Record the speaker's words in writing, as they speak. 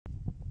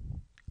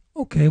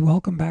Okay,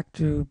 welcome back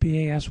to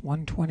BAS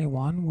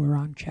 121. We're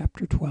on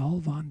Chapter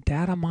 12 on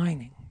data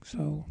mining.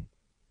 So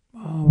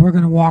we're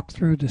going to walk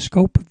through the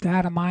scope of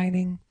data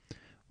mining.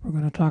 We're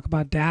going to talk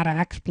about data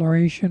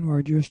exploration.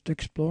 We're just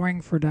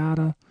exploring for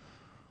data.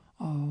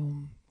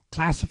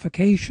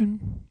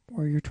 Classification,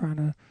 where you're trying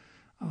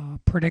to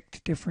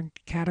predict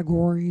different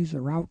categories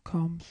or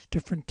outcomes,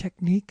 different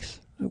techniques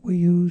that we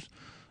use.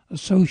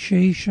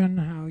 Association,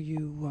 how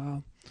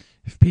you,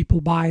 if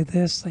people buy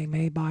this, they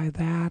may buy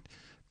that.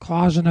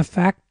 Cause and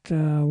effect,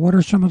 what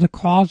are some of the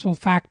causal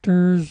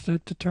factors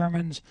that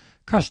determines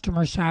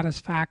customer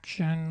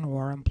satisfaction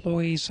or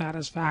employee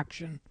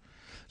satisfaction?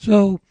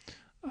 So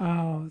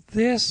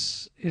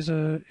this is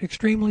an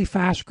extremely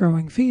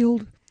fast-growing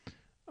field.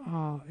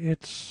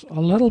 It's a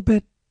little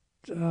bit,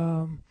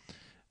 a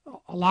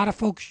lot of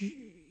folks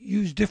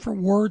use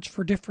different words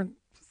for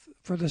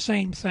the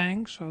same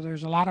thing, so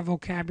there's a lot of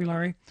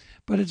vocabulary,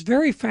 but it's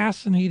very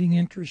fascinating,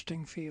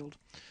 interesting field.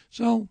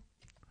 So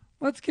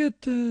let's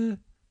get to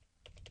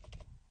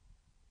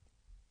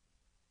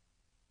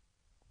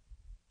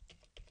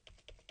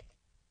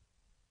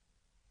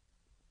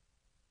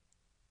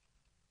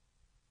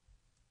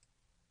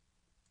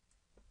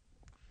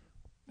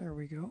There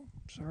we go.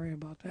 Sorry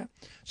about that.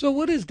 So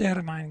what is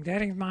data mining?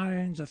 Data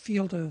mining is a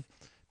field of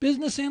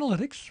business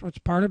analytics, so it's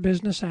part of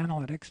business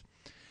analytics,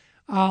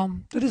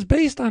 that is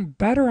based on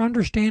better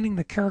understanding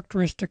the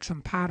characteristics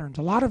and patterns.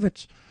 A lot of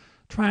it's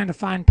trying to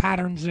find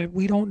patterns that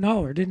we don't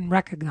know or didn't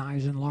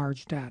recognize in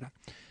large data.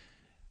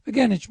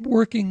 Again, it's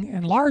working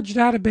in large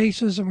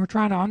databases, and we're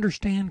trying to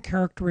understand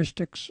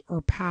characteristics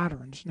or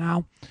patterns.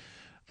 Now,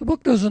 the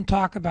book doesn't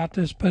talk about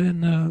this, but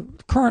in the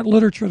current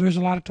literature, there's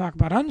a lot of talk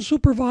about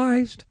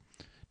unsupervised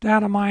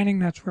data mining.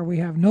 That's where we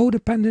have no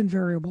dependent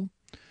variable.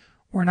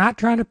 We're not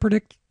trying to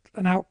predict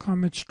an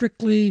outcome. It's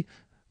strictly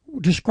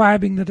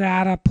describing the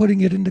data,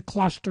 putting it into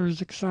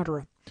clusters,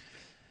 etc.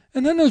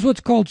 And then there's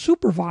what's called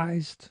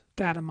supervised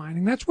data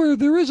mining. That's where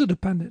there is a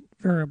dependent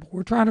variable.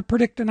 We're trying to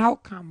predict an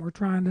outcome. We're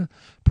trying to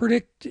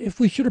predict if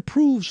we should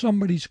approve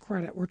somebody's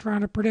credit. We're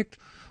trying to predict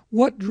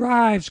what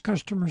drives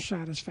customer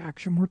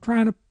satisfaction. We're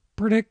trying to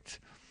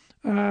predict,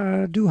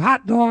 do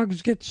hot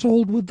dogs get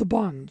sold with the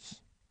buns?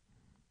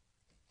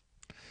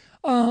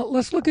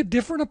 Let's look at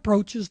different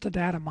approaches to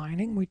data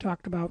mining. We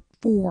talked about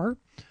 4.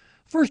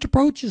 First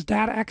approach is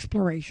data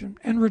exploration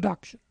and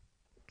reduction.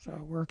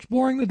 So we're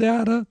exploring the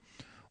data,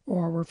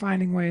 or we're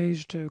finding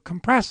ways to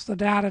compress the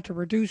data to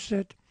reduce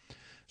it.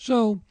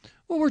 So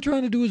what we're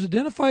trying to do is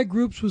identify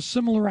groups with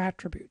similar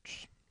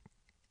attributes.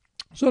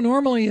 So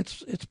normally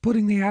it's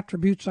putting the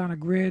attributes on a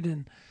grid,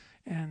 and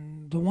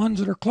the ones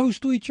that are close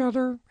to each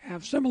other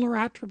have similar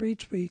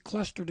attributes. We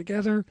cluster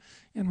together,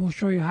 and we'll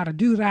show you how to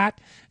do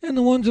that. And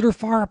the ones that are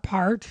far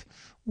apart,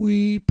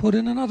 we put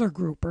in another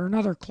group or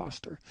another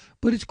cluster.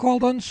 But it's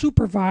called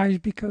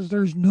unsupervised because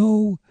there's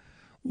no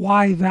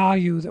Y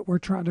value that we're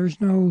trying, there's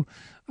no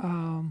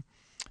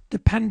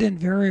dependent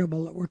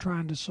variable that we're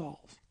trying to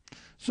solve.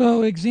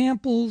 So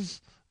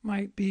examples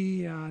might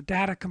be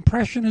data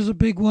compression is a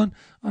big one.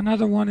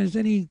 Another one is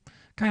any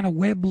kind of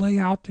web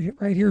layout.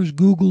 Right here is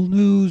Google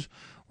News,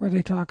 where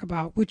they talk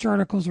about which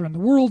articles are in the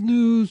world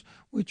news,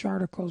 which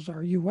articles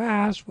are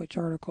US, which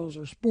articles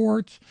are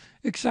sports,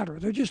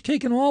 etc. They're just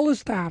taking all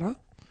this data,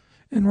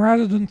 and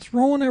rather than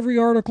throwing every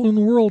article in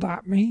the world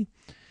at me,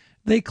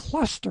 they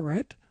cluster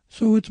it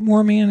so it's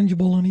more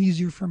manageable and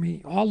easier for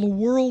me. All the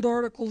world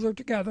articles are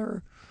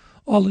together,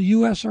 all the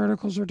US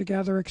articles are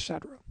together,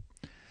 etc.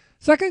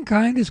 Second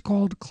kind is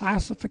called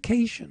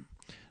classification.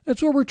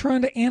 That's where we're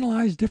trying to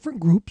analyze different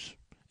groups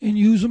and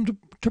use them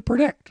to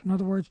predict. In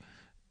other words,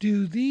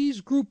 do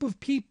these group of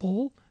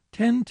people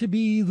tend to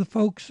be the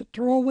folks that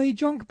throw away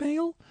junk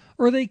mail,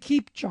 or they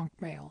keep junk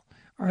mail?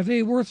 Are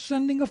they worth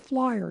sending a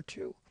flyer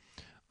to?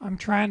 I'm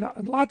trying to,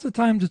 lots of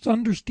times it's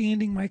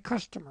understanding my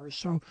customers.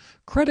 So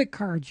credit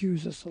cards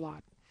use this a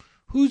lot.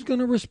 Who's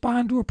going to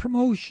respond to a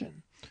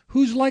promotion?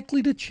 Who's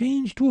likely to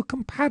change to a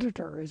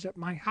competitor? Is it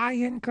my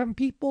high-income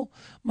people,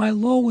 my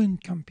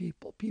low-income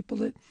people, people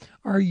that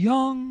are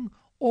young,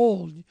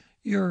 old?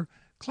 You're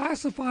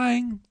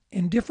classifying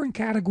in different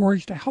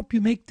categories to help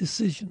you make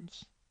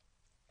decisions.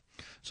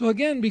 So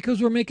again, because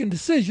we're making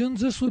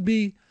decisions, this would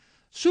be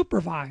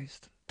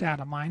supervised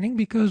data mining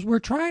because we're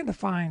trying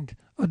to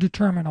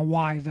determine a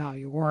Y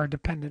value or a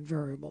dependent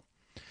variable.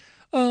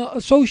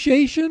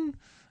 Association,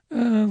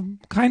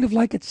 kind of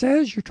like it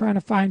says, you're trying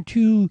to find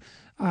two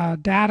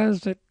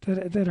data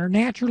that are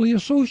naturally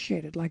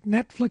associated, like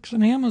Netflix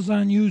and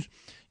Amazon use,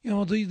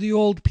 the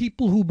old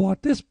people who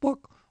bought this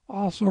book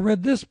also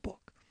read this book.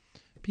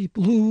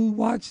 People who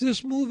watch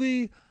this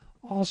movie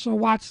also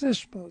watch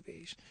this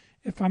movies.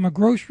 If I'm a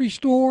grocery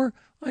store,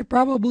 I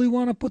probably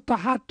want to put the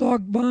hot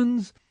dog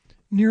buns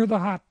near the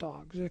hot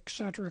dogs,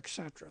 etc.,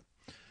 etc.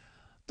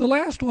 The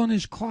last one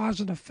is cause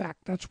and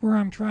effect. That's where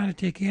I'm trying to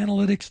take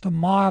analytics to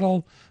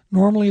model.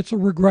 Normally it's a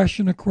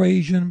regression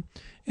equation,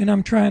 and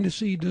I'm trying to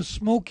see, does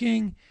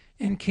smoking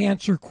and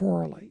cancer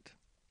correlate?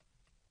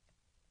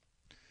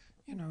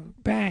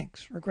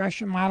 Banks,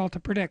 regression model to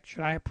predict,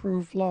 should I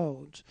approve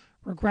loans?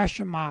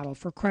 regression model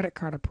for credit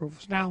card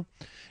approvals. Now,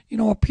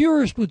 a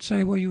purist would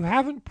say, well, you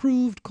haven't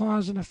proved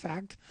cause and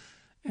effect,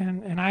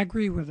 and I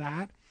agree with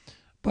that.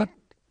 But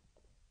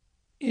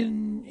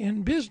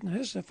in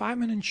business, if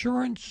I'm an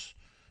insurance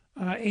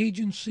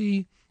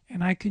agency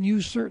and I can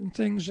use certain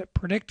things that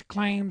predict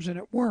claims and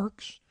it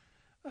works,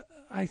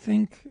 I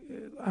think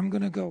I'm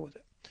going to go with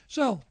it.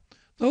 So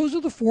those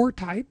are the 4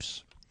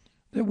 types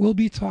that we'll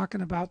be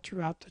talking about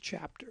throughout the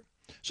chapter.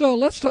 So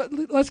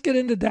let's get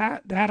into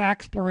data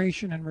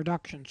exploration and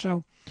reduction.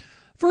 So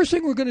first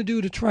thing we're going to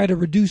do to try to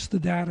reduce the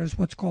data is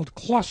what's called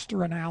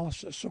cluster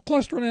analysis. So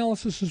cluster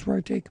analysis is where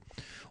I take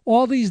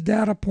all these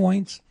data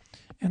points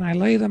and I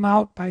lay them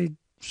out by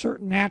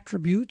certain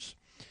attributes,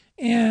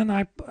 and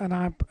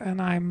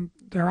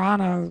they're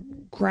on a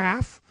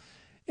graph,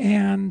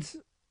 and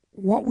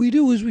what we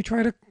do is we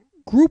try to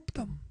group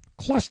them,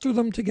 cluster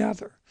them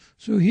together.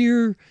 So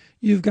here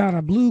you've got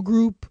a blue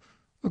group,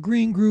 a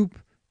green group,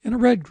 and a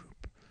red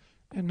group.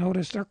 And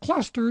notice they're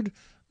clustered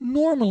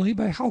normally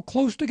by how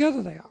close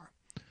together they are.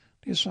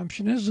 The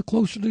assumption is the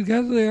closer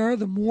together they are,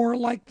 the more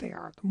alike they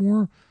are, the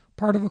more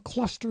part of a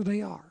cluster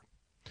they are.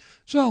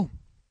 So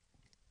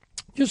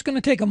just going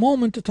to take a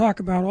moment to talk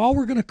about all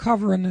we're going to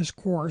cover in this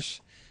course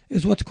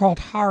is what's called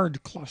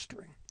hard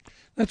clustering.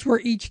 That's where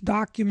each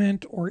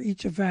document or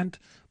each event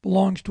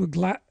belongs to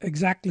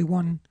exactly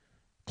one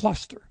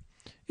cluster.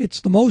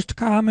 It's the most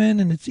common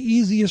and it's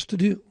easiest to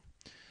do.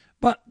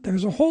 But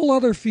there's a whole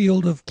other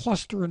field of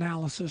cluster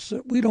analysis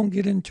that we don't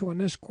get into in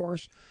this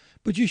course,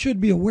 but you should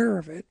be aware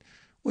of it,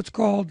 what's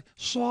called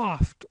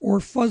soft or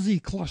fuzzy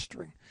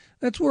clustering.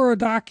 That's where a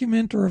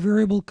document or a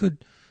variable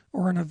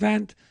or an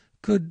event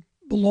could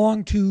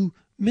belong to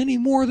many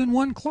more than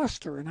one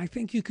cluster, and I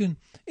think you can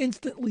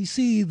instantly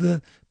see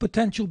the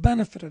potential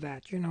benefit of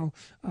that.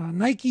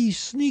 Nike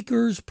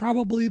sneakers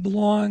probably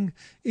belong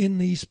in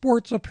the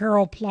sports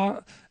apparel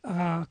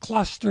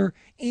cluster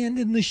and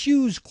in the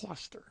shoes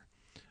cluster.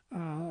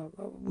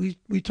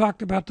 We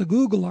talked about the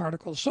Google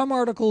articles. Some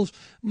articles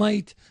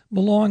might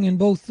belong in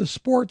both the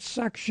sports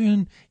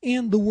section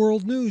and the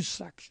world news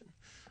section.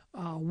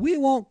 We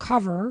won't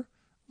cover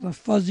the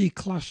fuzzy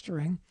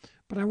clustering,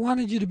 but I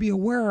wanted you to be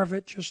aware of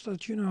it just so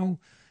that you know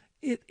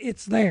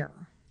it's there.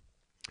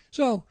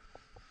 So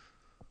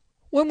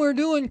when we're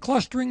doing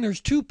clustering,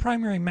 there's 2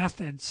 primary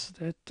methods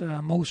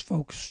that most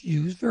folks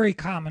use, very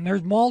common.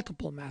 There's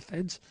multiple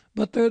methods,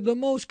 but the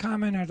most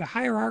common are the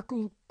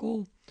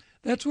hierarchical.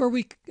 That's where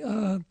we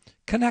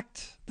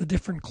connect the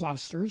different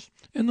clusters.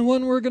 And the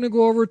one we're going to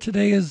go over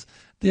today is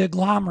the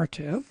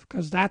agglomerative,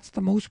 because that's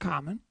the most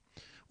common.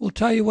 We'll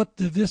tell you what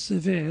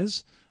divisive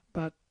is,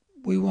 but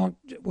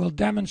we'll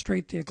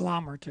demonstrate the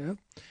agglomerative.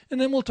 And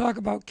then we'll talk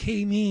about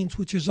k-means,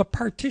 which is a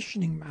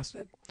partitioning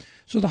method.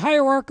 So the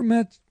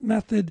hierarchical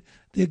method,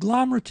 the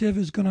agglomerative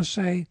is going to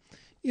say,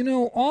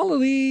 all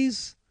of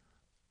these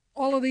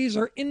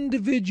are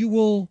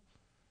individual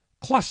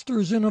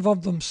clusters in and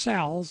of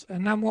themselves,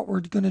 and then what we're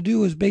going to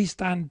do is,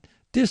 based on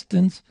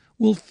distance,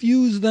 we'll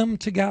fuse them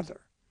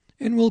together.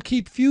 And we'll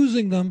keep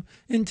fusing them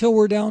until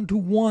we're down to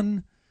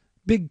one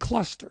big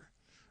cluster.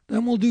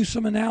 Then we'll do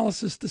some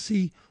analysis to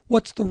see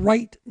what's the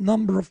right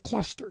number of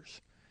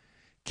clusters.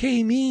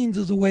 K-means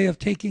is a way of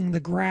taking the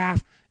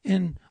graph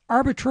and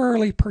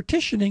arbitrarily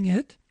partitioning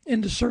it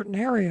into certain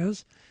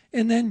areas,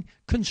 and then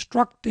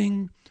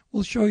constructing,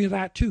 we'll show you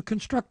that too,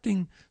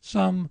 constructing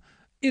some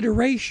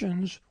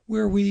iterations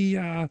where we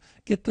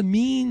get the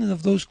mean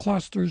of those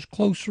clusters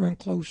closer and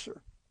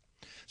closer.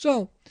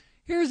 So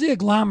here's the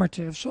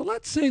agglomerative. So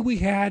let's say we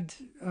had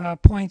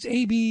points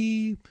A,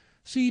 B,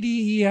 C,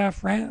 D, E,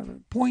 F,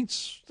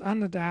 points on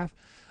the graph.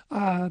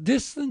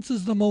 Distance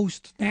is the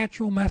most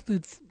natural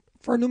method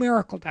for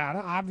numerical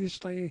data.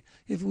 Obviously,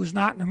 if it was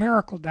not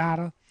numerical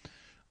data,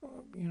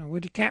 we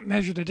can't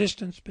measure the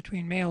distance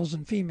between males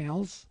and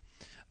females.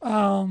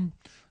 The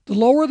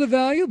lower the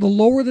value, the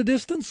lower the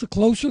distance, the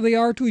closer they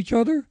are to each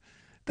other.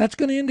 That's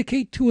going to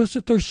indicate to us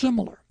that they're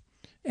similar.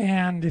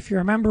 And if you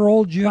remember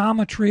old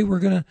geometry, we're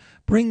going to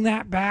bring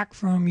that back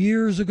from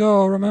years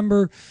ago.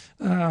 Remember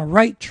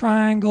right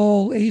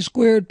triangle, a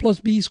squared plus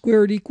b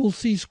squared equals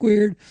c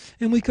squared.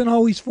 And we can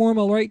always form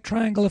a right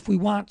triangle if we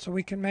want, so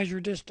we can measure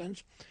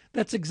distance.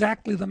 That's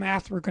exactly the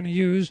math we're going to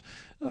use.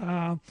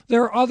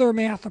 There are other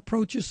math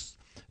approaches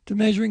to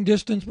measuring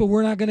distance, but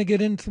we're not going to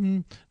get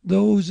into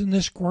those in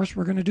this course.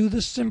 We're going to do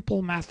the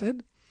simple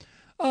method.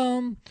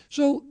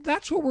 So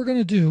that's what we're going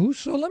to do.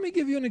 So let me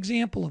give you an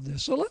example of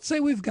this. So let's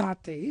say we've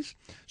got these.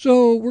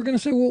 So we're going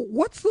to say, well,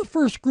 what's the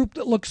first group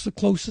that looks the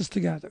closest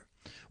together?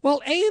 Well,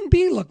 A and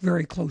B look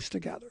very close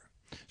together.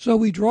 So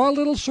we draw a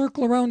little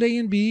circle around A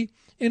and B,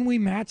 and we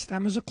match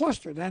them as a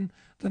cluster. Then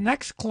the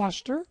next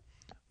cluster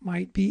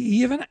might be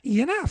E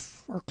and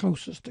F are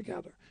closest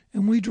together,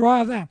 and we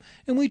draw them.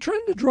 And we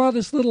try to draw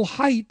this little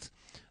height.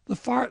 The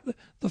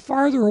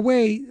farther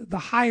away, the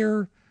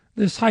higher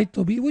this height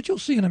will be, which you'll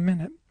see in a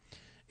minute.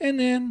 And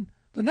then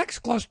the next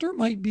cluster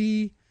might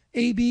be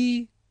A,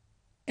 B,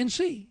 and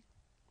C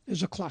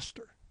is a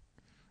cluster.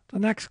 The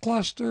next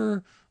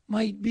cluster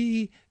might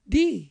be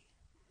D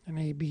and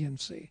A, B, and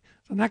C.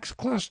 The next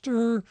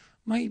cluster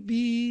might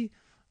be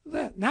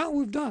that. Now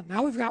we've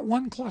got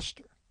one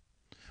cluster.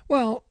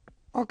 Well,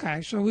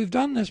 okay, so we've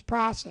done this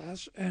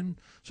process, and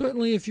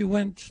certainly if you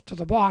went to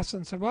the boss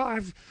and said, well,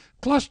 I've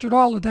clustered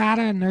all the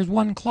data and there's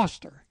one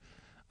cluster,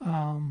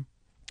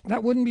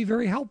 that wouldn't be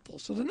very helpful.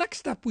 So the next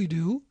step we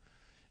do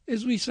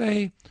is we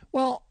say,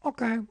 well,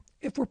 okay,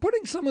 if we're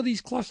putting some of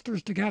these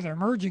clusters together,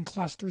 merging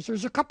clusters,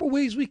 there's a couple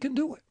ways we can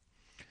do it.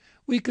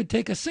 We could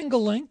take a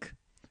single link,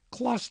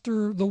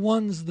 cluster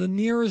the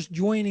nearest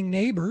joining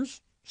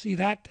neighbors, see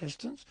that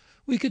distance.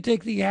 We could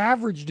take the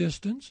average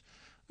distance.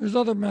 There's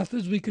other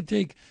methods. We could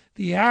take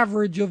the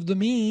average of the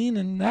mean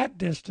and that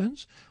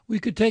distance. We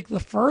could take the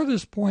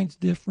furthest points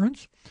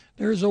difference.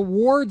 There's a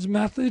Ward's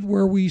method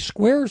where we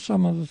square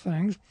some of the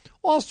things.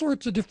 All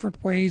sorts of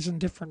different ways and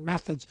different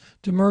methods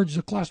to merge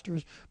the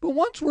clusters. But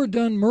once we're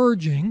done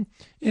merging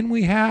and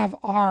we have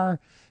our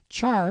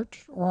chart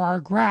or our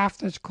graph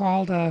that's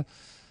called a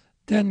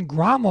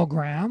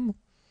dendrogram,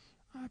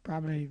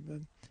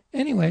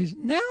 anyways,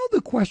 now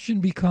the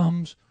question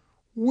becomes,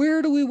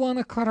 where do we want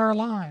to cut our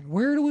line?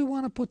 Where do we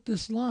want to put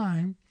this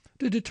line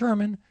to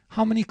determine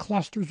how many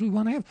clusters we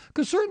want to have?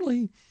 Because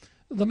certainly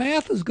the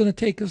math is going to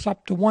take us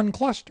up to one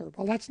cluster.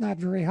 Well, that's not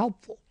very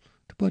helpful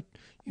to put,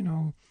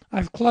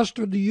 I've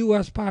clustered the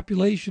U.S.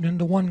 population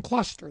into one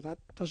cluster. That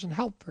doesn't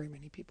help very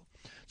many people.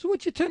 So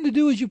what you tend to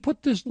do is you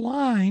put this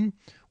line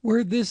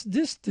where this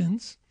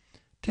distance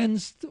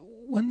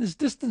when this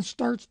distance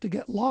starts to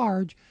get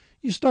large,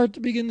 you start to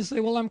begin to say,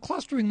 well, I'm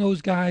clustering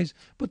those guys,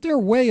 but they're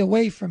way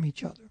away from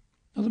each other.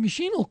 Now, the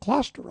machine will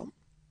cluster them.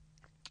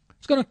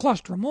 It's going to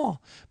cluster them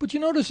all. But you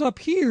notice up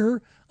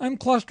here, I'm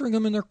clustering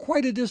them and they're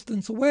quite a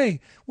distance away,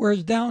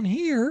 whereas down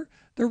here,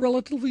 they're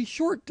relatively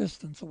short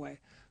distance away.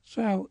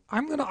 So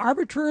I'm going to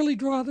arbitrarily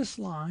draw this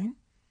line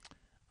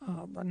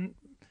and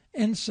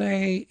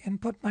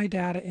put my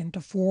data into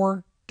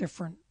 4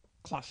 different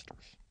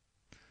clusters.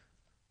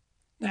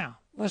 Now,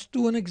 let's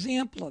do an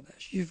example of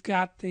this. You've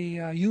got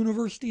the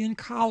university and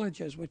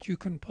colleges, which you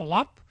can pull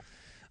up.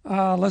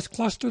 Let's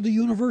cluster the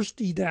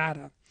university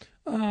data.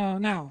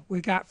 Now,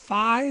 we've got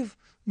 5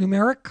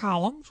 numeric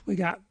columns. We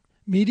got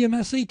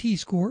medium SAT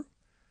score,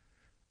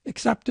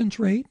 acceptance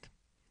rate,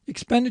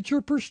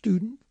 expenditure per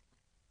student,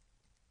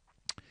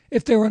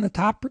 if they were in the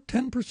top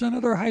 10%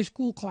 of their high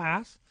school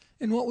class,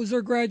 and what was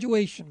their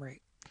graduation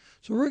rate.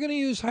 So we're going to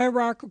use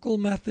hierarchical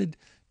method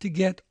to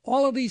get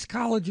all of these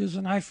colleges,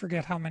 and I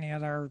forget how many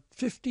there are,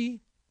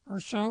 50 or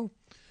so,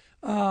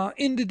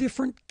 into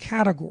different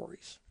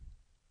categories.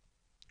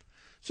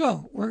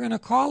 So we're going to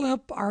call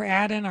up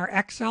add in our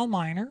Excel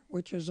miner,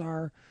 which is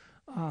our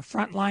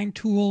frontline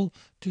tool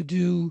to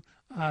do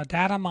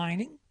data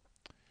mining.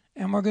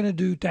 And we're going to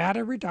do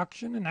data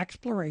reduction and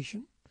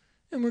exploration.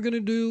 And we're going to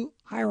do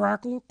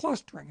hierarchical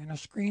clustering. And a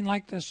screen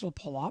like this will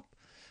pull up.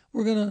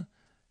 We're going to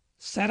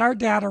set our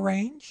data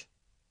range,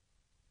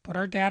 put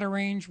our data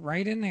range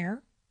right in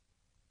there.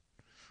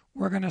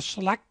 We're going to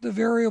select the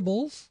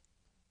variables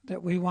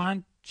that we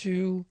want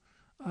to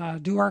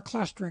do our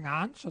clustering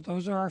on. So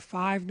those are our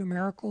 5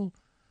 numerical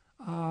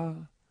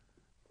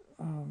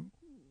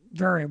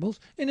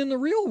variables. And in the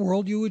real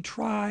world, you would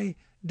try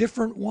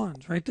different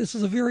ones, right? This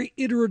is a very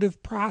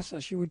iterative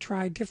process. You would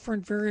try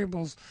different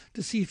variables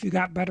to see if you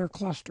got better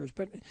clusters.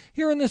 But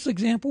here in this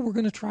example, we're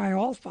going to try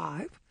all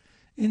 5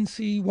 and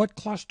see what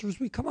clusters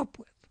we come up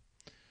with.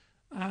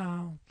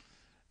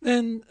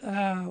 Then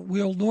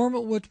we'll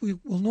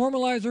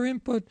normalize our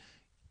input.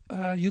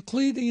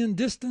 Euclidean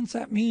distance,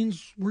 that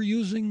means we're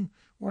using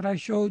what I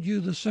showed you,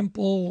 the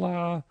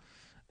simple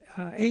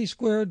a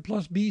squared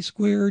plus b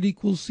squared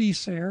equals c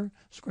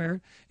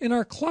squared. In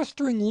our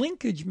clustering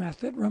linkage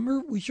method, remember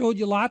we showed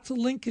you lots of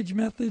linkage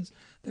methods.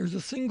 There's a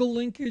single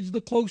linkage,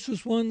 the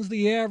closest one's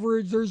the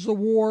average, there's the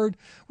Ward.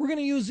 We're going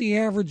to use the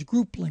average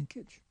group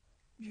linkage.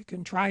 You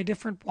can try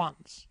different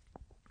ones.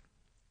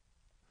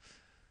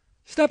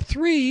 Step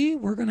 3,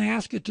 we're going to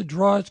ask it to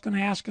draw, it's going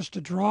to ask us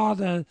to draw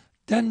the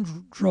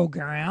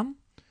dendrogram,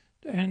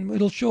 and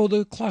it'll show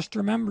the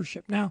cluster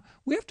membership. Now,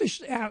 we have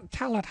to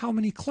tell it how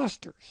many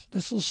clusters.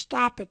 This will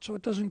stop it so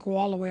it doesn't go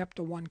all the way up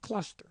to one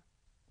cluster.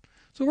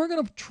 So we're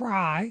going to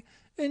try,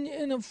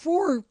 and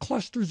 4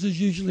 clusters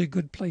is usually a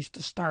good place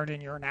to start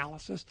in your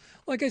analysis.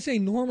 Like I say,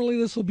 normally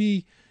this will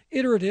be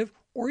iterative,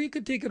 or you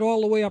could take it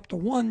all the way up to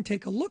 1,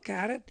 take a look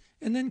at it,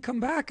 and then come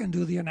back and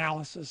do the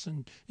analysis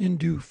and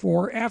do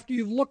 4 after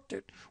you've looked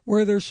at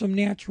where there's some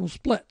natural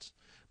splits.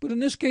 But in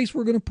this case,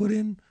 we're going to put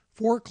in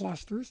 4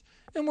 clusters,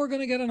 and we're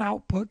going to get an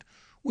output,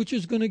 which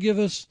is going to give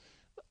us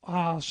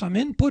some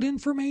input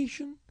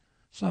information,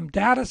 some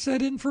data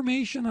set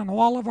information on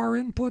all of our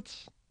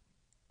inputs,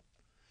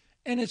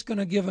 and it's going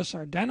to give us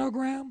our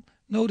dendrogram.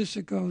 Notice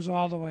it goes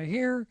all the way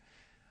here.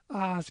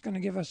 It's going to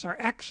give us our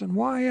X and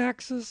Y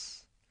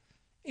axis,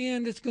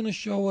 and it's going to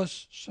show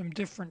us some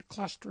different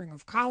clustering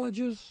of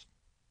colleges.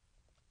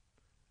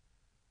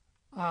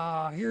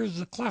 Here's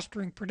the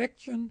clustering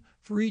prediction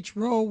for each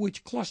row,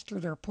 which cluster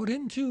they're put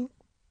into.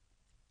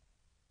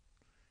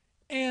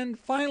 And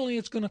finally,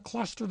 it's going to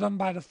cluster them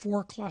by the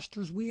 4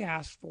 clusters we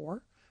asked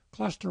for.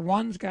 Cluster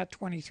 1's got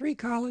 23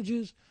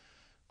 colleges.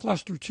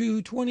 cluster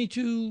 2,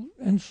 22,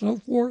 and so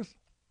forth.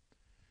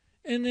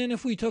 And then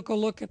if we took a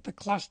look at the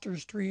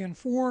clusters 3 and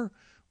 4,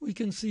 we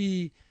can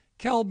see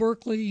Cal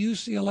Berkeley,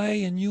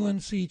 UCLA, and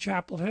UNC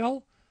Chapel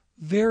Hill,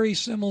 very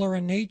similar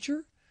in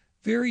nature,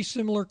 very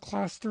similar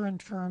cluster in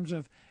terms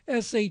of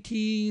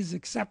SATs,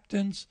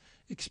 acceptance,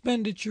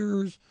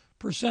 expenditures,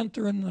 percent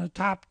are in the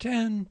top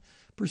 10,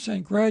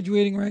 percent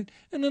graduating rate.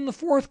 And then the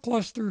fourth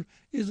cluster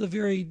is a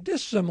very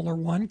dissimilar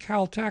one,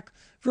 Caltech,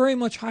 very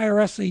much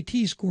higher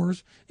SAT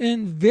scores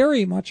and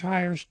very much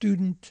higher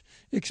student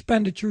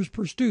expenditures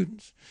per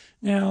students.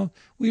 Now,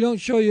 we don't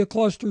show you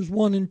clusters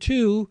 1 and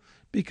 2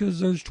 because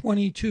there's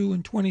 22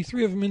 and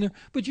 23 of them in there,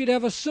 but you'd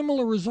have a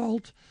similar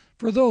result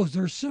for those.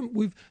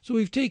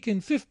 We've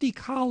taken 50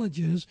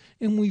 colleges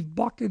and we've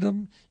bucketed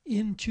them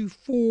into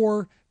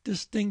 4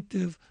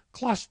 distinctive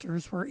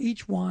clusters where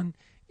each one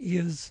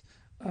is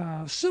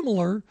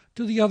similar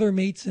to the other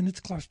mates in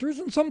its clusters.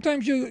 And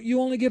sometimes you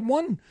only get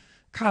one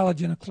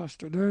college in a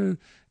cluster.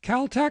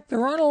 Caltech,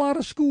 there aren't a lot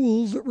of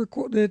schools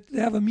that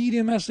have a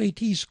medium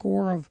SAT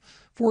score of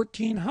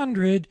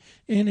 1,400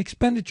 in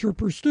expenditure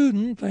per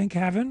student, thank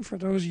heaven, for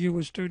those of you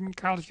with student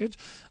college kids,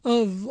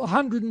 of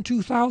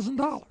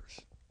 $102,000.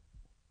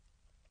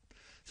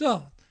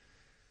 So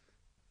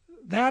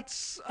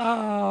that's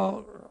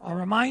a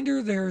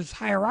reminder. There's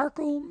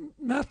hierarchical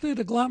method,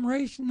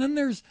 agglomeration. Then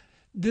there's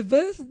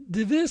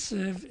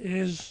divisive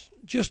is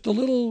just a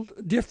little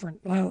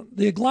different. Now,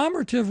 the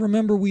agglomerative,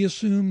 remember, we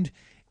assumed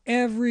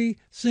every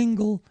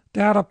single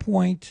data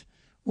point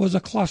was a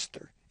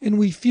cluster. And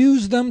we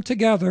fused them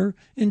together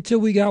until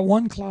we got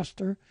one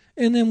cluster.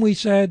 And then we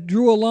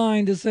drew a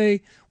line to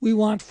say we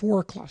want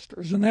 4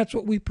 clusters. And that's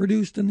what we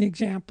produced in the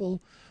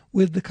example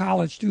with the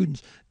college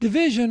students.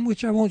 Division,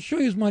 which I won't show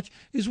you as much,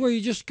 is where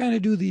you just kind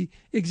of do the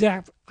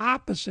exact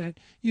opposite.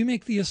 You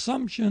make the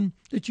assumption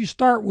that you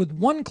start with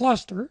one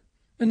cluster,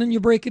 and then you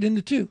break it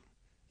into 2,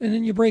 and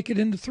then you break it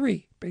into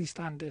 3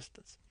 based on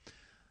distance.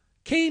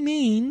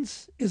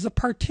 K-means is a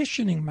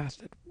partitioning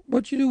method.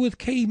 What you do with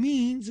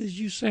K-means is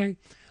you say,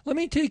 let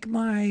me take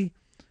my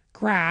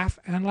graph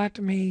and let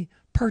me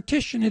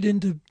partition it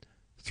into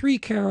 3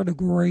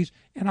 categories,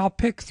 and I'll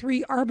pick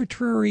 3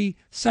 arbitrary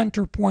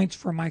center points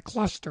for my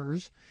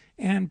clusters,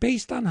 and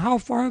based on how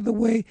far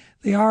away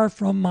they are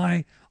from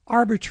my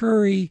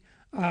arbitrary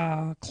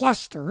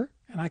cluster,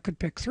 and I could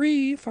pick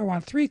 3 if I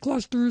want 3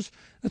 clusters.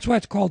 That's why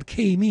it's called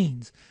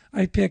K-means.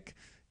 I pick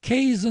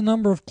K is the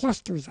number of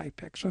clusters I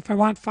pick. So if I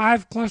want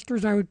 5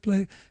 clusters, I would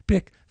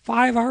pick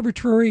 5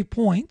 arbitrary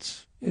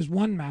points is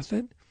one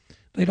method.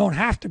 They don't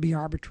have to be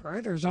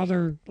arbitrary. There's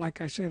other, like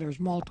I say, there's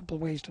multiple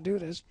ways to do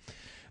this.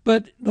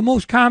 But the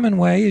most common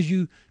way is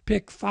you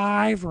pick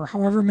 5 or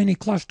however many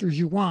clusters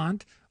you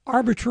want,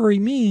 arbitrary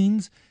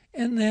means,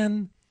 and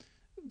then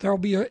there'll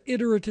be an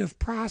iterative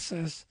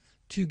process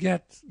to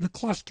get the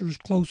clusters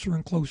closer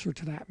and closer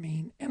to that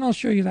mean. And I'll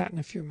show you that in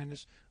a few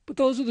minutes. But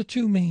those are the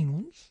 2 main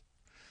ones.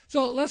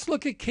 So let's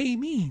look at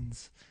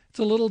K-means. It's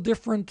a little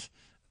different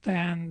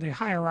than the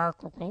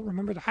hierarchical.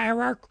 Remember the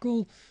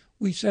hierarchical,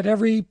 we said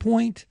every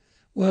point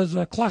was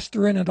a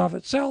cluster in and of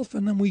itself,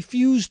 and then we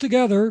fused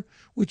together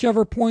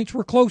whichever points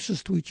were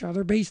closest to each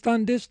other based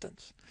on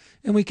distance.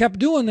 And we kept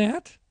doing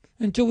that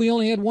until we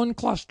only had one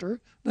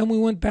cluster. Then we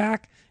went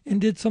back and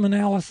did some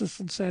analysis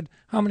and said,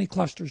 how many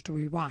clusters do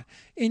we want?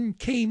 In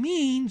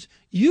K-means,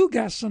 you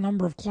guess the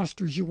number of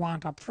clusters you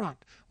want up front,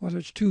 whether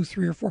it's 2,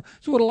 3, or 4.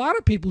 So what a lot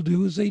of people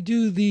do is they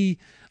do the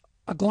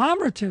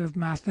agglomerative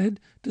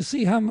method to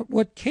see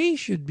what K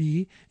should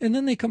be, and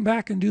then they come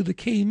back and do the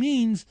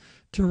K-means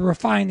to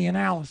refine the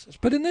analysis.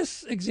 But in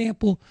this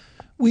example,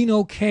 we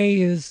know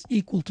K is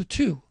equal to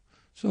 2.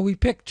 So we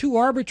pick 2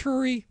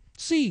 arbitrary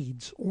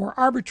seeds or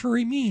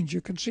arbitrary means.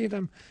 You can see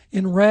them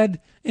in red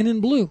and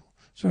in blue.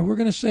 So we're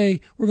going to say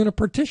we're going to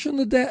partition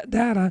the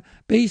data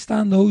based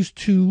on those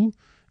 2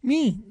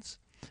 means.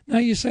 Now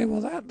you say,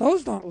 well,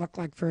 those don't look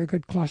like very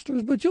good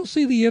clusters, but you'll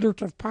see the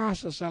iterative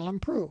process that'll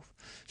improve.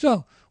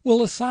 So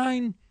we'll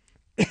assign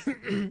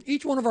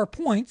each one of our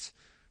points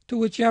to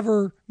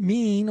whichever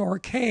mean or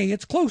K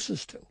it's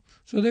closest to.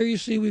 So there you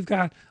see we've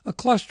got a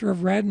cluster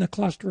of red and a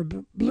cluster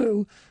of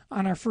blue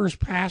on our first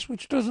pass,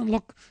 which doesn't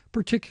look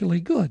particularly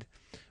good.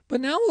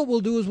 But now what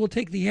we'll do is we'll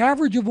take the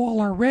average of all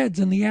our reds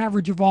and the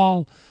average of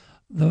all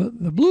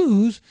the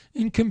blues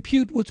and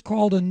compute what's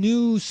called a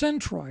new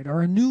centroid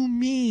or a new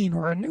mean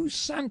or a new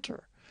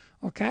center.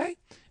 Okay?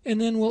 And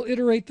then we'll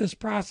iterate this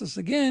process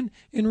again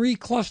and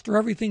recluster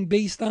everything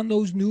based on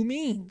those new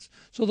means.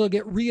 So they'll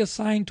get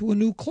reassigned to a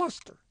new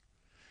cluster.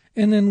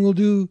 And then we'll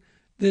do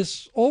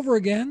this over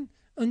again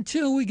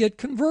until we get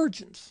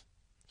convergence.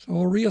 So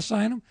we'll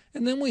reassign them.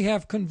 And then we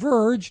have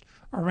converged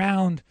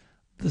around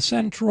the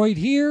centroid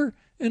here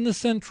and the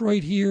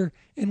centroid here.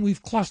 And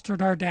we've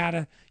clustered our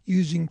data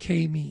using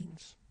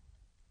K-means.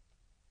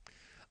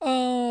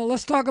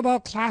 Let's talk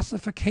about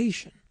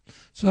classification.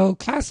 So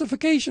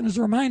classification is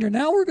a reminder.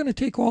 Now we're going to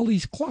take all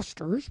these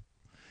clusters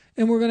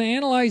and we're going to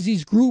analyze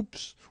these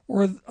groups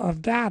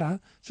of data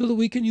so that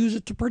we can use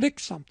it to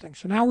predict something.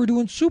 So now we're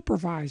doing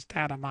supervised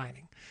data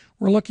mining.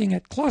 we're looking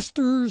at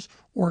clusters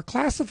or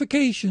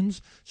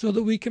classifications so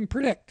that we can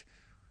predict,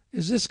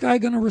 is this guy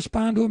going to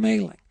respond to a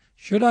mailing?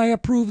 Should I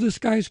approve this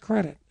guy's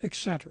credit,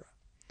 etc.?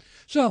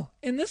 So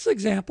in this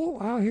example,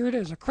 well, here it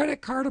is, a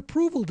credit card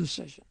approval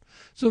decision.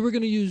 So we're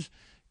going to use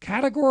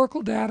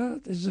categorical data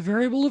as a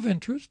variable of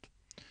interest.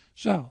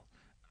 So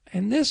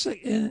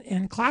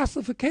in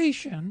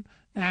classification,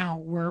 now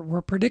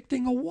we're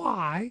predicting a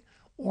y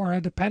or a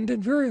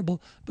dependent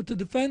variable, but the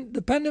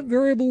dependent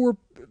variable we're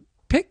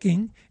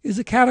picking is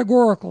a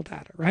categorical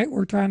data, right?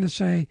 We're trying to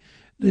say,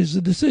 is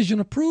the decision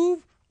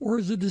approve or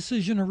is the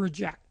decision a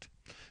reject?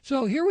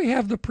 So here we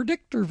have the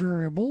predictor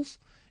variables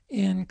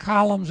in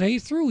columns A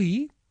through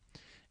E.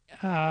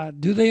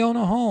 Do they own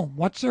a home?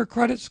 What's their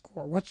credit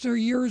score? What's their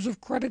years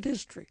of credit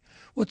history?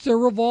 What's their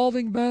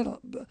revolving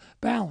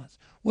balance?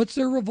 What's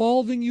their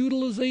revolving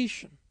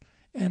utilization?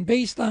 And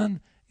based on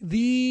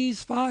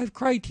these 5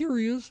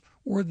 criteria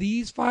or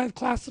these 5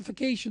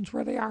 classifications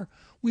where they are,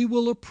 we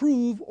will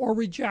approve or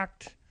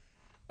reject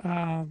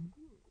the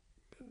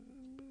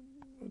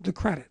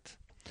credit.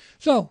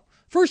 So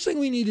first thing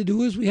we need to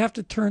do is we have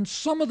to turn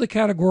some of the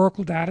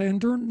categorical data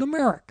into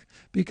numeric,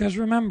 because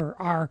remember,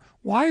 our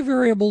y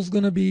variable is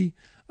going to be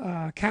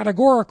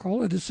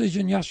categorical, a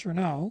decision yes or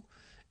no,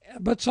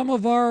 but some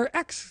of our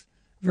x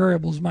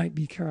variables might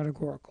be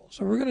categorical.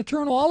 So we're going to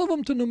turn all of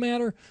them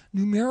to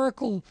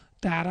numerical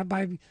data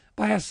by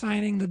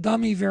assigning the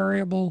dummy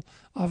variable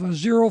of a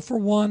 0 for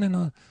 1 and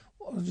a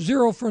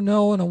 0 for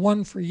no and a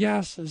 1 for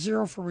yes, a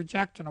 0 for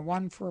reject and a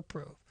 1 for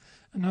approve.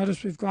 And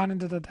notice we've gone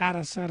into the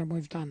data set and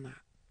we've done that.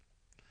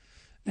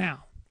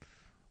 Now,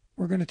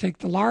 we're going to take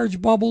the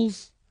large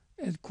bubbles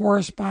that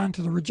correspond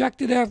to the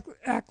rejected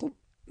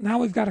now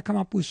we've got to come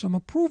up with some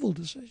approval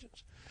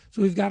decisions.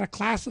 So we've got a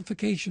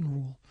classification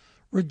rule.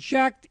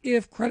 Reject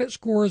if credit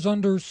score is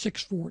under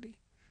 640.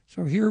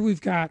 So here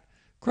we've got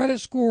credit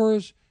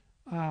scores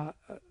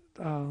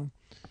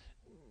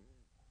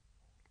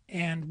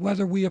and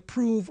whether we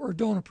approve or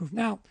don't approve.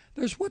 Now,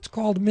 there's what's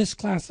called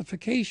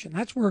misclassification.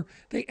 That's where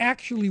they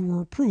actually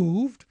were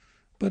approved,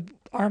 but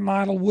our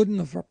model wouldn't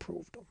have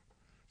approved them.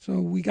 So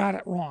we got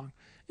it wrong.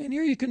 And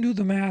here you can do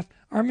the math.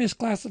 Our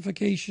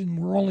misclassification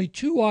were only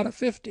 2 out of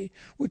 50,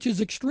 which is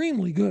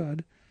extremely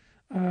good.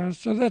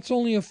 So that's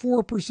only a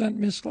 4%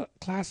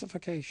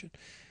 misclassification.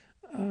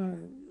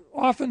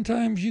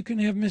 Oftentimes you can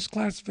have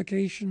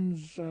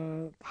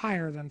misclassifications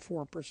higher than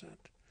 4%.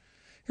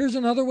 Here's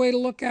another way to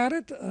look at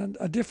it,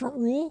 a different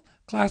rule,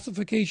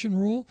 classification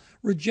rule.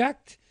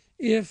 Reject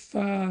if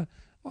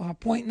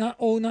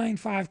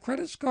 0.095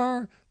 credit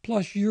score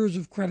plus years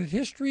of credit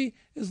history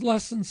is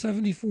less than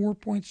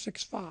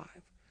 74.65.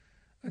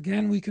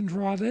 Again, we can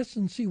draw this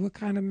and see what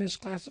kind of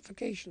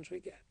misclassifications we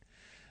get.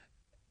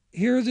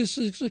 Here this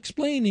is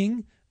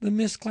explaining the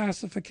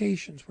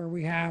misclassifications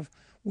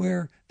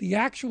where the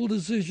actual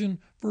decision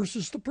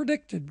versus the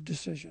predicted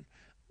decision.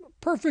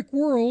 Perfect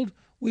world,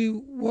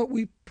 what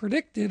we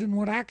predicted and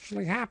what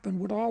actually happened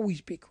would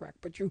always be correct,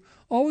 but you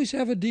always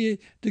have a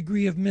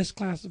degree of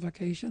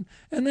misclassification,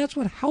 and that's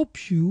what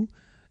helps you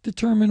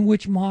determine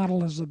which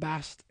model is the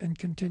best and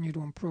continue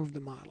to improve the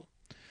model.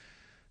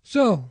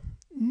 So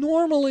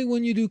normally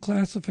when you do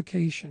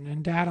classification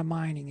and data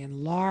mining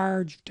in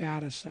large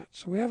data sets,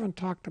 so we haven't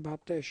talked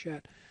about this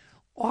yet,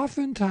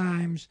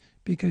 oftentimes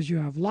because you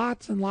have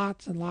lots and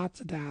lots and lots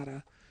of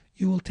data,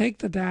 you will take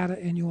the data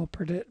and you will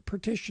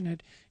partition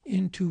it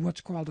into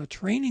what's called a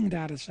training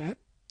data set,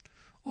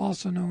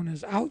 also known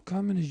as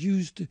outcome, and is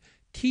used to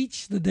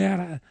teach the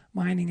data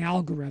mining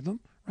algorithm,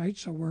 right?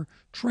 So we're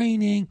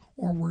training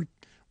or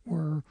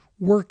we're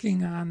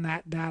working on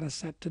that data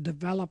set to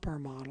develop our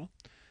model.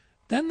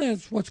 Then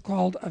there's what's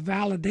called a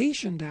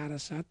validation data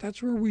set.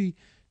 That's where we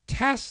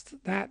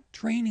test that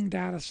training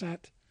data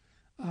set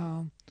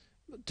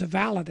to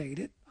validate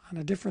it on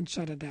a different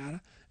set of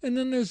data. And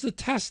then there's the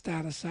test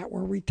data set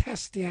where we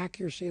test the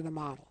accuracy of the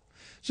model.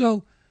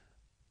 So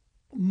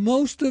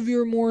most of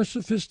your more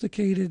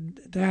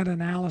sophisticated data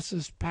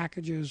analysis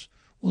packages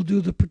will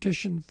do the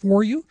partition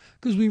for you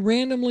because we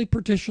randomly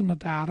partition the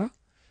data.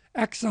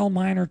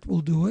 XLMiner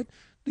will do it.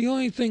 The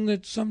only thing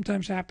that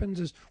sometimes happens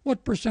is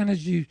what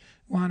percentage you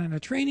want in a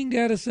training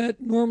data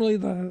set. Normally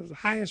the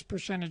highest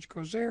percentage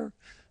goes there,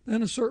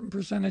 then a certain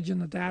percentage in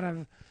the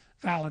data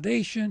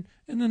validation,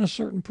 and then a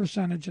certain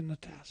percentage in the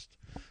test.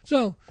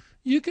 So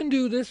you can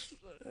do this.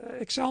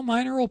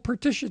 XLMiner will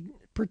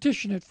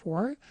partition it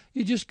for you.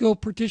 You just go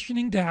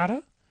partitioning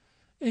data,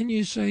 and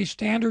you say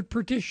standard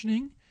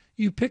partitioning.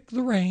 You pick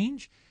the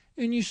range,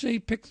 and you say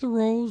pick the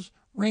rows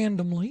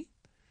randomly.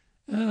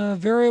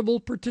 Variable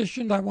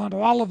partitioned, I want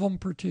all of them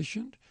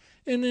partitioned.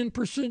 And then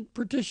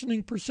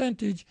partitioning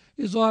percentage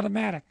is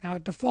automatic. Now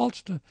it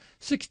defaults to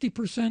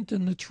 60%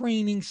 in the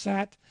training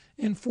set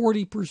and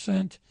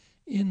 40%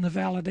 in the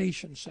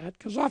validation set,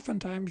 because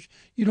oftentimes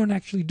you don't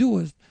actually do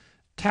a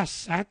test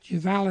set, you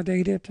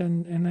validate it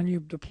and then you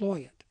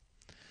deploy it.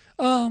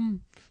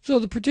 So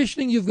the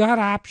partitioning, you've got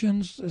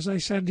options. As I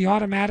said, the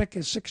automatic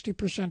is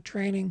 60%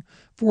 training,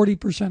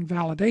 40%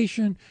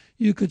 validation.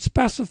 You could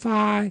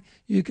specify,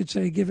 you could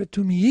say, give it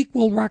to me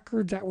equal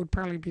records. That would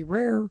probably be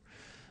rare.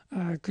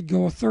 It could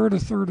go a third, a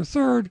third, a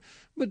third.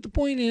 But the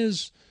point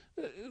is,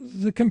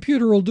 the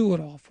computer will do it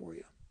all for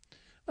you.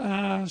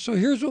 So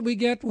here's what we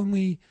get when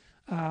we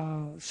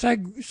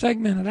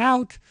segment it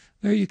out.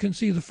 There you can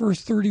see the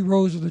first 30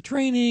 rows of the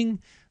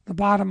training, the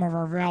bottom of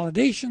our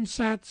validation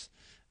sets.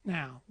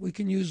 Now, we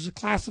can use the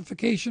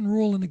classification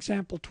rule in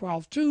example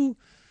 12.2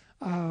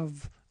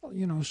 of,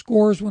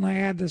 scores when I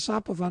add this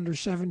up of under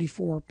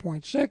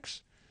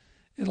 74.6.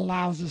 It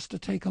allows us to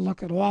take a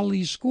look at all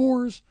these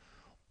scores,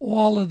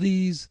 all of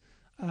these,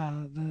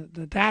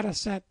 the data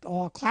set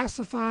all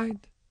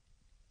classified,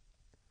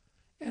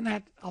 and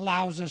that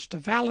allows us to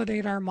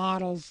validate our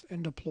models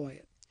and deploy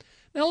it.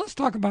 Now let's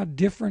talk about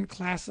different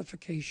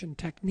classification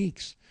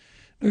techniques.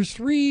 There's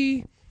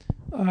three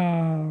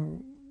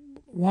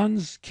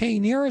one's K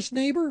nearest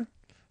neighbor,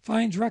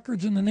 finds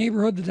records in the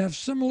neighborhood that have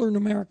similar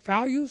numeric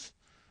values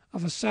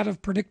of a set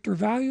of predictor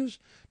values.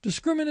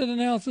 Discriminant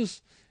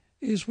analysis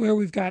is where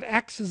we've got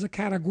X as a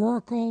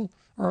categorical,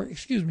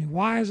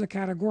 Y as a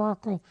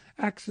categorical,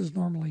 X is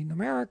normally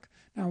numeric.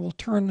 Now we'll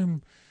turn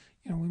them,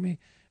 we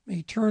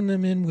may turn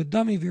them in with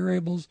dummy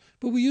variables,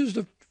 but we used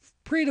a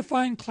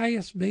predefined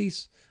class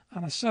base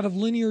on a set of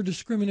linear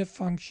discriminant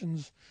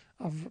functions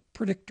of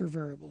predictor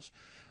variables.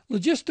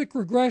 Logistic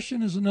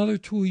regression is another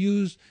tool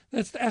used.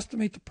 That's to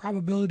estimate the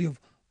probability of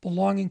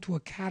belonging to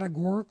a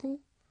categorical,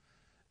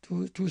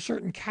 to a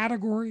certain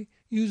category,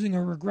 using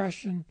a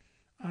regression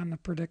on the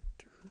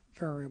predictor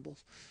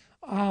variables.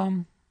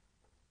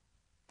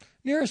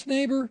 Nearest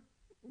neighbor,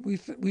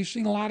 we've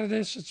seen a lot of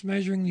this. It's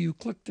measuring the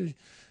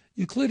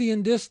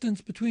Euclidean distance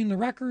between the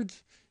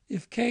records.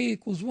 If k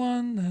equals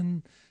 1,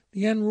 then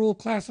the N rule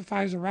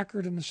classifies a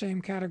record in the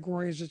same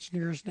category as its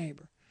nearest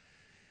neighbor.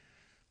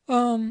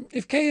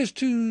 If k is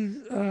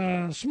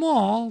too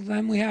small,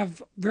 then we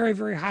have very,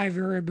 very high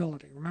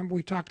variability. Remember,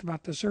 we talked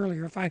about this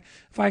earlier. If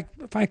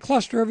I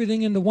cluster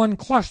everything into one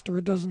cluster,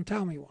 it doesn't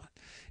tell me what.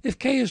 If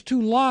k is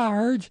too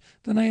large,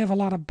 then I have a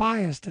lot of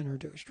bias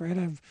introduced. Right?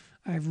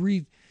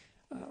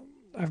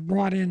 I've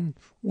brought in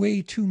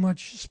way too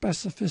much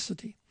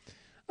specificity.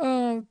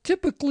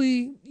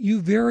 Typically, you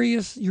vary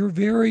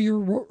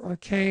your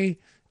k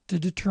to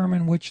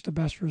determine which the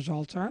best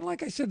results are. And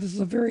like I said, this is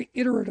a very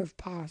iterative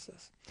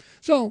process.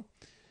 So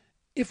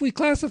if we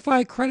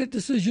classify credit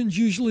decisions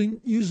usually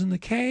using the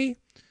K,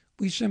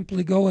 we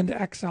simply go into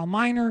Excel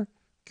minor,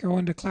 go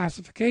into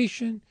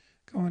classification,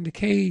 go into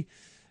K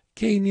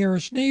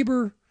nearest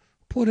neighbor,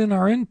 put in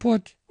our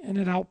input, and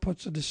it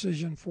outputs a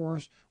decision for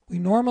us. We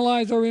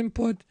normalize our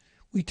input.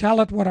 We tell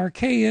it what our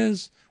K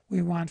is.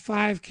 We want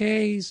 5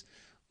 Ks.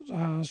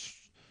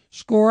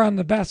 Score on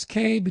the best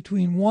K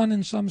between 1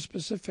 and some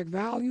specific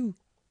value.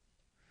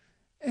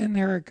 And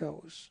there it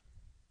goes.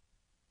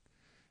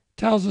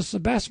 Tells us the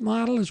best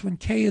model is when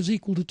K is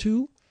equal to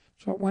 2.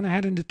 So it went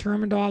ahead and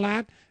determined all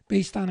that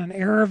based on an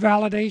error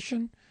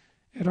validation.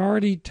 It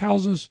already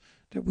tells us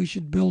that we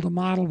should build a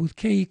model with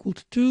K equal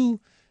to 2.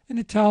 And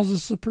it tells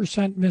us the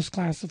percent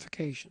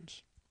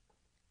misclassifications.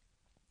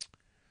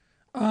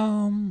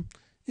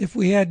 If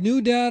we had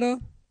new data,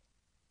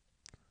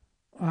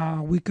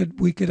 we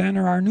could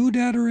enter our new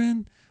data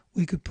in.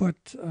 We could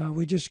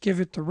we just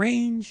give it the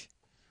range.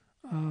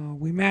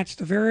 We match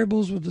the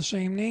variables with the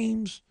same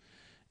names,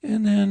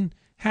 and then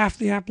half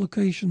the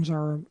applications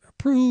are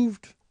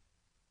approved.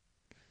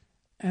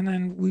 And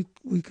then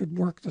we could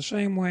work the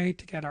same way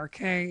to get our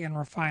K and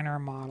refine our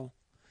model.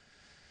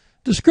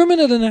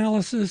 Discriminant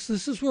analysis,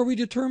 this is where we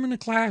determine a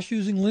class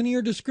using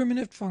linear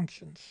discriminant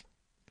functions.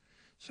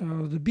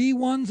 So the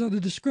B1s are the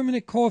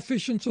discriminant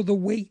coefficients or the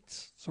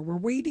weights. So we're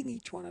weighting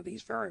each one of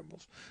these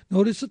variables.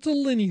 Notice it's a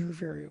linear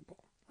variable,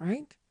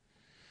 right?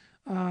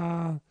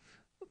 One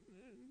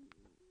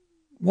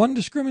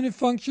discriminant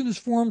function is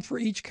formed for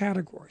each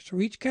category.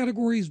 So each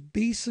category is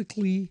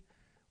basically,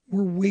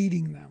 we're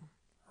weighting them,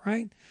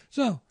 right?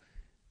 So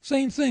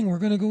same thing, we're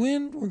going to go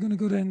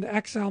into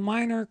Excel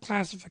minor,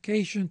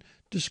 classification,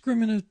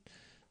 discriminant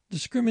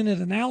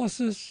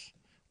analysis.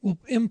 We'll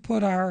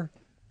input our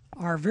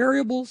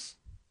variables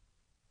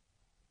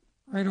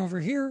right over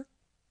here.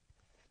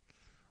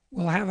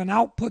 We'll have an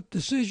output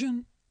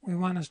decision.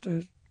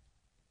 The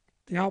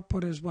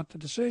output is what the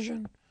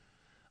decision.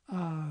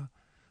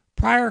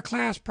 Prior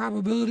class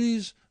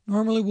probabilities,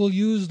 normally we'll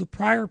use the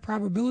prior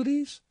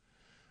probabilities.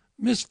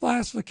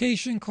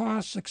 Misclassification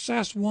cost,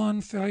 success 1,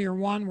 failure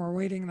 1, we're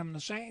weighting them the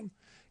same.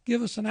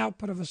 Give us an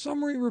output of a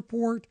summary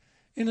report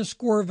and a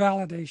score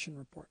validation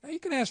report. Now you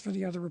can ask for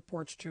the other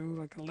reports too,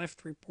 like a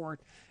lift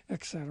report,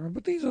 etc.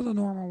 But these are the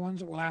normal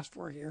ones that we'll ask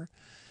for here.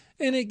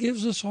 And it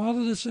gives us all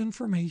of this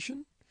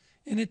information,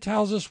 and it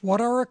tells us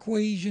what our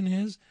equation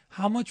is,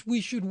 how much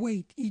we should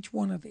weight each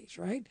one of these,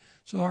 right?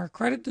 So our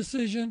credit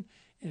decision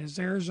is,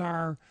 there's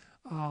our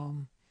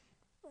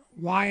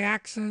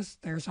y-axis,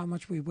 there's how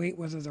much we weight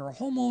whether they're a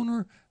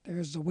homeowner,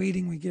 there's the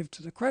weighting we give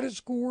to the credit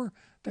score,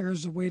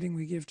 there's the weighting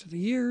we give to the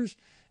years,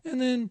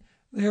 and then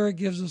There it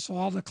gives us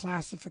all the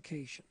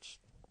classifications.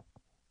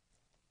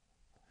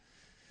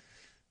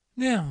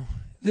 Now,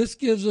 this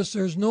gives us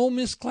there's no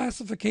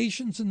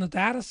misclassifications in the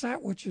data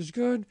set, which is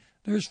good.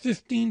 There's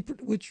 15,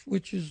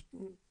 which is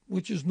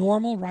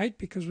normal, right?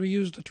 Because we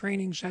use the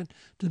training set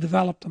to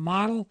develop the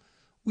model.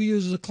 We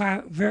use the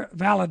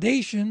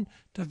validation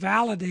to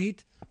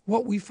validate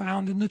what we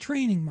found in the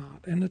training model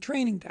and the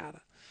training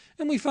data.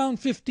 And we found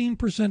 15%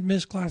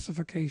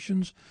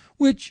 misclassifications,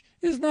 which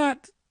is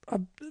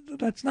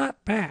that's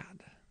not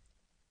bad.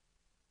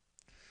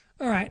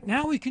 All right,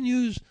 now we can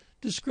use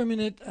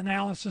discriminant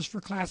analysis for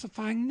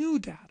classifying new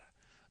data.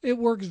 It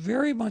works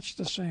very much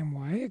the same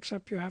way,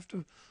 except you have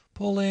to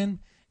pull in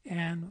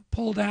and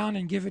pull down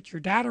and give it your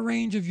data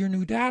range of your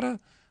new data,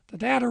 the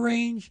data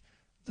range,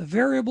 the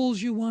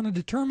variables you want to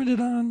determine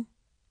it on,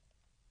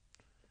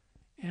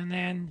 and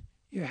then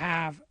you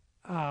have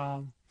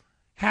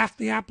half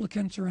the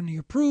applicants are in the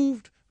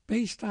approved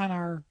based on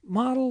our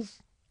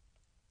models,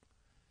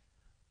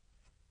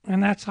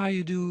 and that's how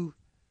you do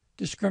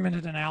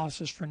discriminant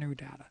analysis for new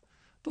data.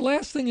 The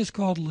last thing is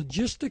called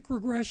logistic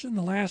regression,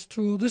 the last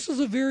tool. This is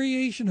a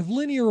variation of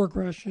linear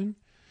regression,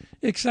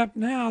 except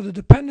now the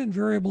dependent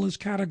variable is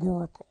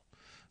categorical.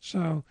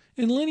 So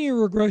in linear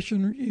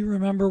regression, you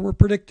remember we're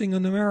predicting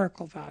a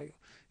numerical value.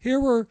 Here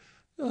we're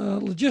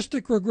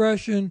logistic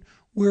regression,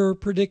 we're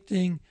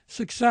predicting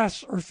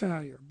success or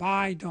failure,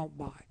 buy, don't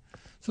buy.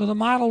 So the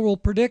model will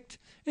predict,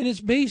 and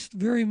it's based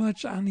very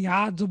much on the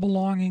odds of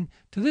belonging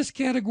to this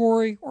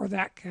category or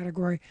that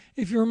category.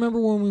 If you remember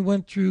when we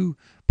went through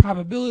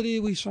probability,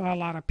 we saw a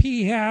lot of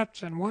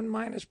p-hats and 1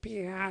 minus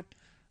p-hat.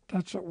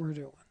 That's what we're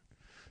doing.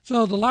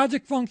 So the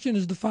logic function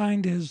is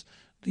defined as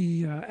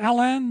the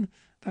ln,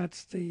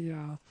 that's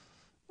the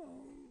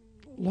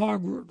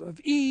log of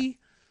e.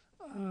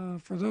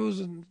 For those,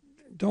 and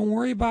don't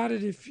worry about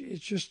it, if it's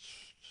just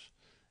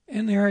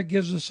in there, it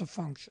gives us a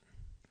function.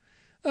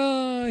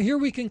 Here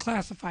we can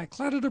classify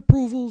credit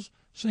approvals.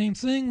 Same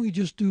thing, we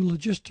just do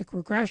logistic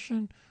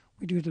regression.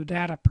 We do the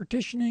data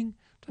partitioning,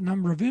 the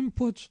number of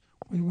inputs.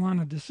 We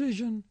want a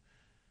decision.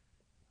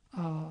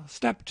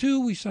 Step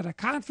 2, we set a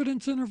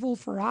confidence interval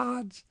for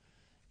odds,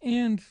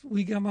 and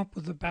we come up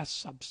with the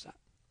best subset.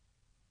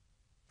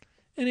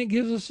 And it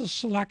gives us a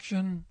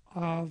selection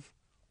of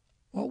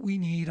what we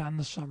need on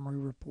the summary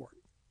report.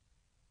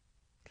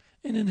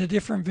 And in a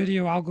different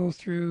video, I'll go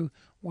through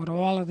what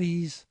all of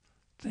these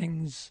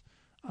things,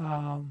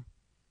 how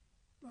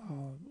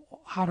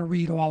to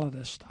read all of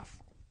this stuff.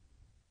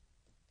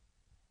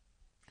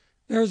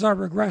 There's our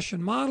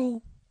regression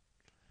model,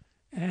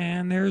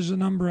 and there's a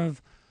number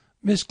of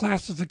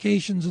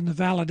misclassifications in the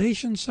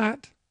validation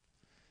set,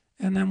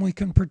 and then we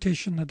can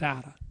partition the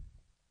data.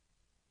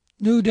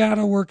 New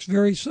data works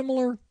very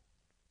similar.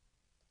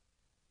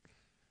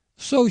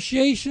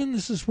 Association,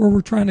 this is where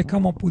we're trying to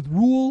come up with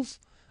rules.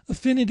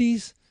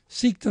 Affinities,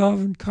 seek to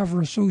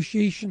uncover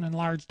association in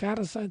large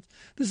data sets.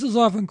 This is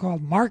often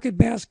called market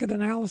basket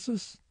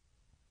analysis.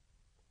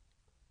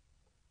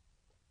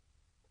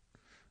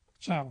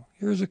 So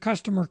here's a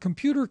customer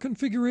computer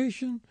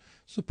configuration.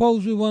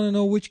 Suppose we want to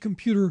know which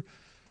computer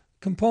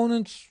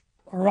components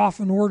are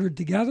often ordered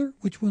together,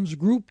 which ones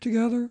group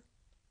together.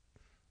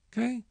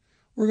 Okay,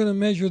 we're going to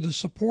measure the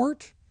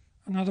support.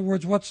 In other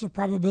words, what's the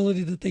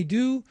probability that they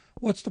do?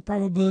 What's the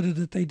probability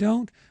that they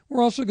don't?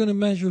 We're also going to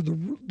measure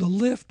the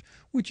lift,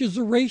 which is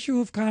the ratio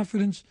of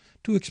confidence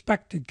to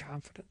expected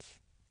confidence.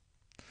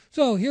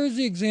 So here's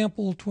the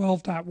example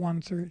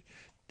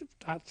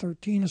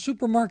 12.1.13. A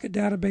supermarket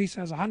database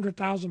has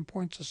 100,000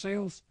 points of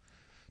sales.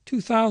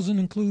 2,000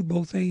 include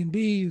both A and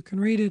B. You can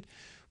read it.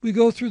 We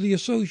go through the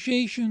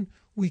association.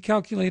 We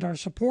calculate our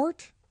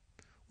support.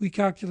 We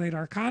calculate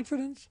our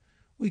confidence.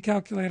 We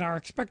calculate our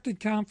expected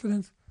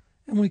confidence.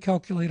 And we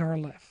calculate our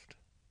lift.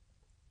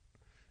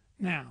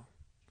 Now,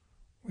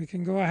 we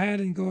can go ahead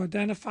and go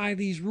identify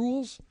these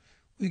rules.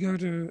 We go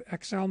to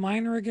Excel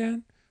Miner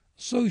again,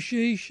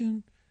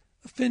 association,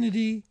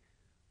 affinity.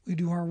 We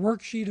do our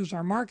worksheet as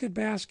our market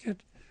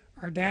basket,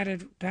 our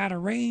data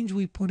range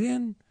we put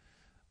in.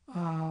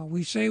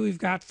 We say we've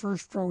got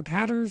first row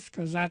headers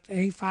because that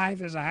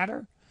A5 is a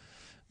header.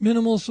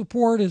 Minimal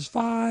support is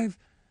 5.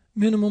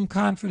 Minimum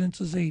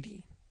confidence is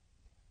 80.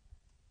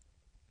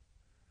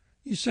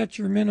 You set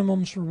your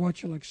minimums for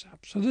what you'll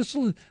accept. So this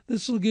will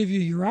give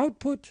you your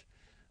output.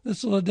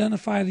 This will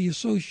identify the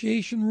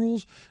association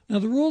rules. Now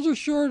the rules are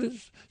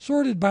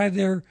sorted by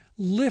their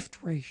lift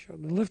ratio.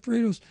 The lift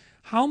ratio is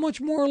how much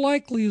more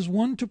likely is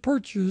one to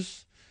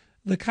purchase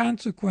the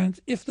consequence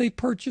if they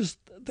purchase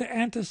the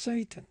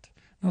antecedent.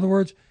 In other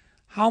words,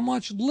 how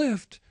much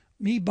lift,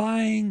 me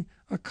buying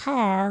a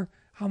car,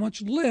 how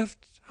much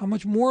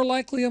more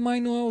likely am I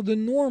now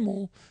than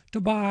normal to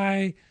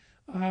buy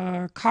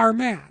car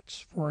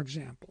mats, for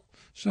example.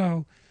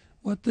 So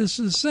what this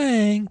is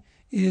saying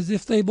is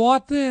if they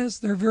bought this,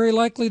 they're very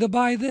likely to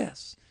buy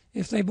this.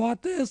 If they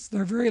bought this,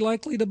 they're very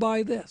likely to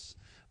buy this,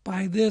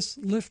 by this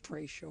lift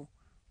ratio.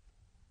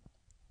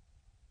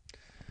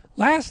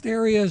 Last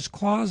area is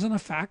cause and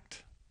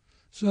effect.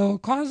 So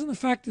cause and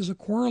effect is a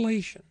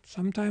correlation.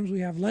 Sometimes we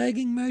have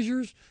lagging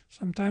measures,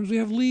 sometimes we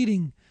have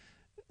leading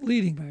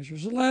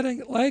measures.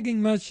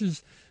 Lagging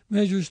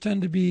measures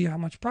tend to be how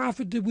much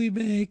profit did we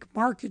make,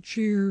 market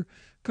share,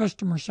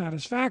 customer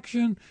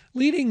satisfaction.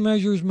 Leading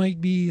measures might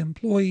be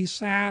employee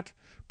sat,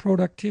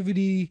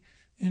 productivity,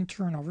 and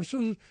turnover.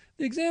 So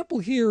the example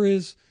here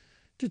is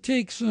to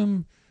take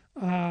some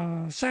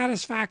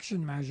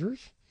satisfaction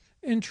measures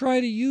and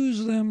try to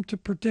use them to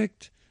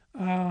predict,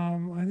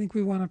 I think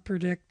we want to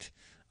predict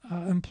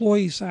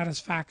employee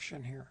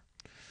satisfaction here.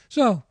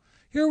 So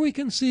here we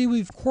can see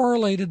we've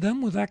correlated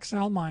them with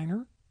Excel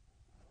Miner.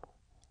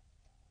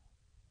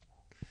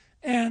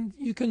 And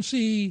you can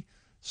see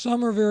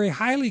some are very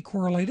highly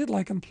correlated,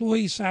 like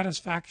employee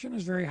satisfaction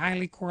is very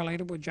highly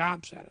correlated with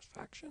job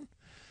satisfaction.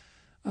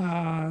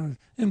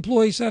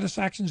 Employee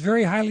satisfaction is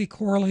very highly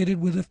correlated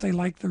with if they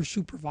like their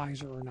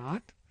supervisor or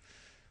not.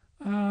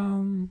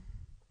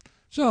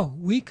 So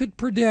we could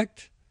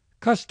predict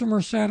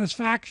customer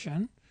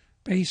satisfaction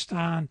based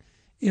on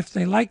if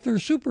they like their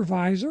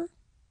supervisor,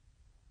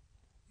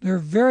 they're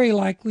very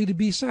likely to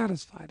be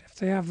satisfied. If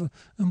they have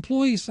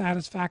employee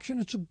satisfaction,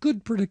 it's a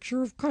good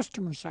predictor of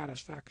customer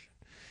satisfaction.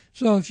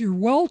 So if you're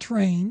well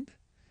trained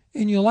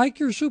and you like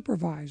your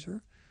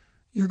supervisor,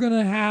 you're going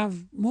to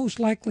have most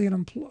likely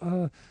an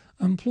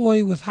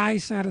employee with high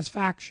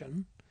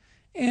satisfaction.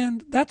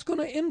 And that's going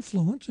to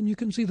influence, and you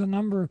can see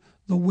the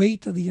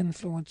weight of the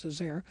influences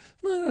there.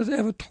 They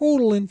have a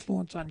total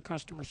influence on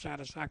customer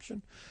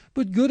satisfaction.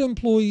 But good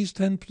employees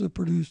tend to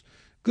produce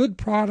good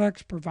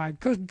products,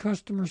 provide good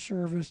customer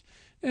service,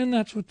 and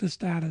that's what this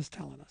data is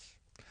telling us.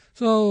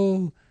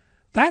 So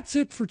that's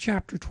it for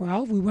Chapter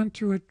 12. We went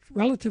through it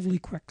relatively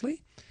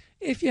quickly.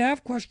 If you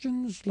have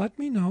questions, let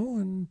me know,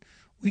 and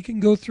we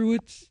can go through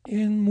it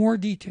in more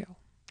detail.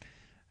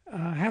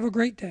 Have a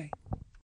great day.